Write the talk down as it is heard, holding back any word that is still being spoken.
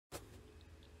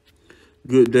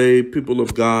Good day, people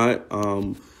of God.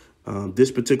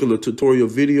 This particular tutorial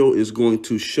video is going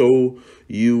to show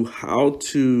you how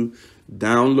to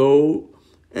download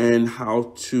and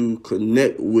how to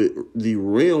connect with the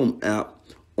Realm app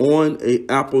on a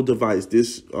Apple device.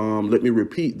 This, let me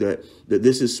repeat that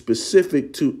this is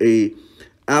specific to a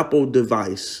Apple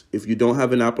device. If you don't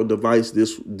have an Apple device,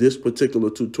 this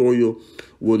particular tutorial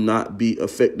will not be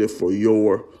effective for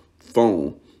your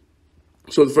phone.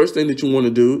 So the first thing that you want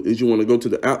to do is you want to go to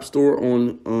the App Store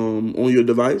on your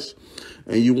device,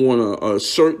 and you want to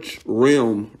search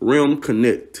Realm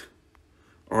Connect,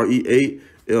 REALM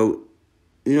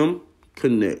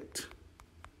Connect.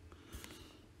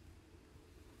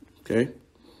 Okay,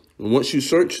 and once you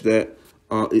search that,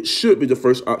 it should be the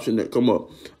first option that come up.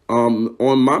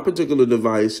 On my particular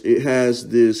device, it has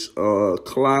this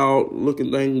cloud looking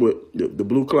thing with the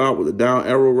blue cloud with the down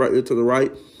arrow right there to the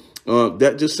right.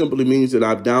 That just simply means that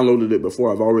I've downloaded it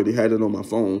before. I've already had it on my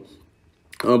phone.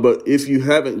 But if you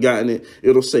haven't gotten it,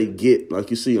 it'll say get, like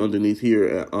you see underneath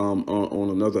here on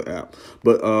another app.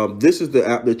 But this is the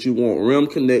app that you want, Realm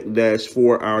Connect Dash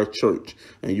for our church.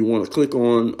 And you want to click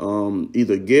on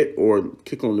either get or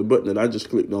click on the button that I just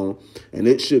clicked on. And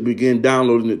it should begin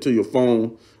downloading it to your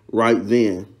phone right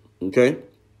then. Okay.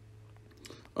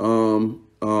 On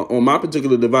my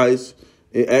particular device,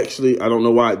 it actually, I don't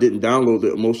know why it didn't download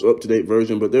the most up-to-date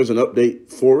version, but there's an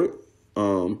update for it.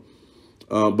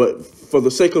 But for the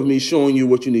sake of me showing you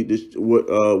what you need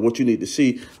to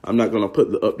see, I'm not going to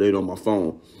put the update on my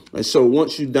phone. And so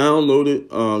once you download it,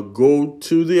 go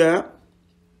to the app.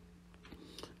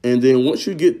 And then once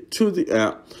you get to the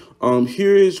app,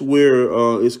 here is where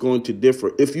it's going to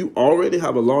differ. If you already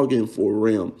have a login for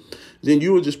Realm, then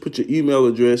you will just put your email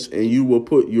address and you will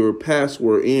put your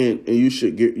password in, and you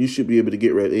should be able to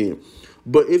get right in.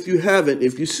 But if you haven't,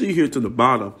 if you see here to the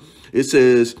bottom, it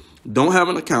says don't have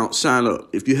an account, sign up.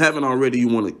 If you haven't already, you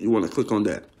want to click on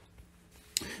that.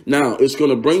 Now it's going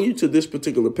to bring you to this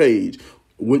particular page,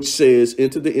 which says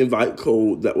enter the invite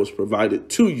code that was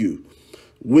provided to you,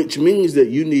 which means that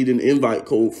you need an invite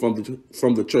code from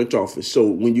the church office. So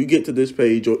when you get to this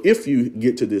page, or if you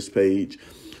get to this page,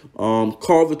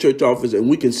 call the church office and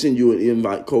we can send you an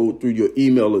invite code through your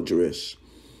email address.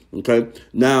 Okay.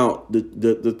 Now,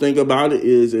 the thing about it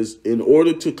is in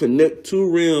order to connect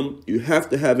to Realm, you have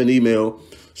to have an email.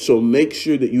 So make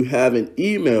sure that you have an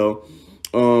email,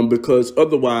 because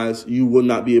otherwise you will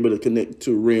not be able to connect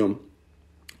to Realm.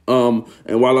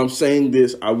 And while I'm saying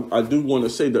this, I do want to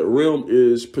say that Realm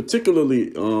is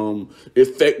particularly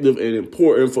effective and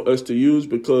important for us to use,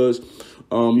 because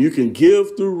you can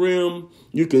give through Realm.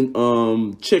 You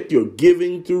can check your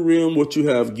giving through Realm, what you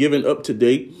have given up to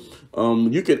date.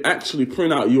 You can actually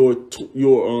print out your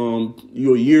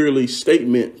yearly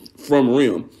statement from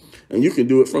Realm, and you can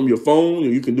do it from your phone, or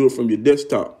you can do it from your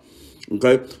desktop.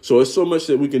 Okay, so it's so much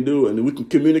that we can do, and we can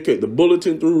communicate the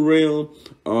bulletin through Realm,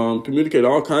 communicate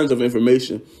all kinds of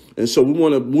information. And so we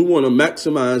want to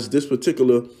maximize this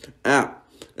particular app.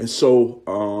 And so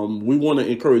we want to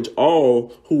encourage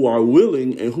all who are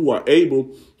willing and who are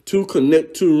able to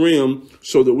connect to Realm,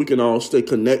 so that we can all stay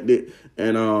connected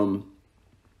and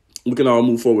we can all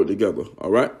move forward together.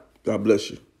 All right. God bless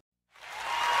you.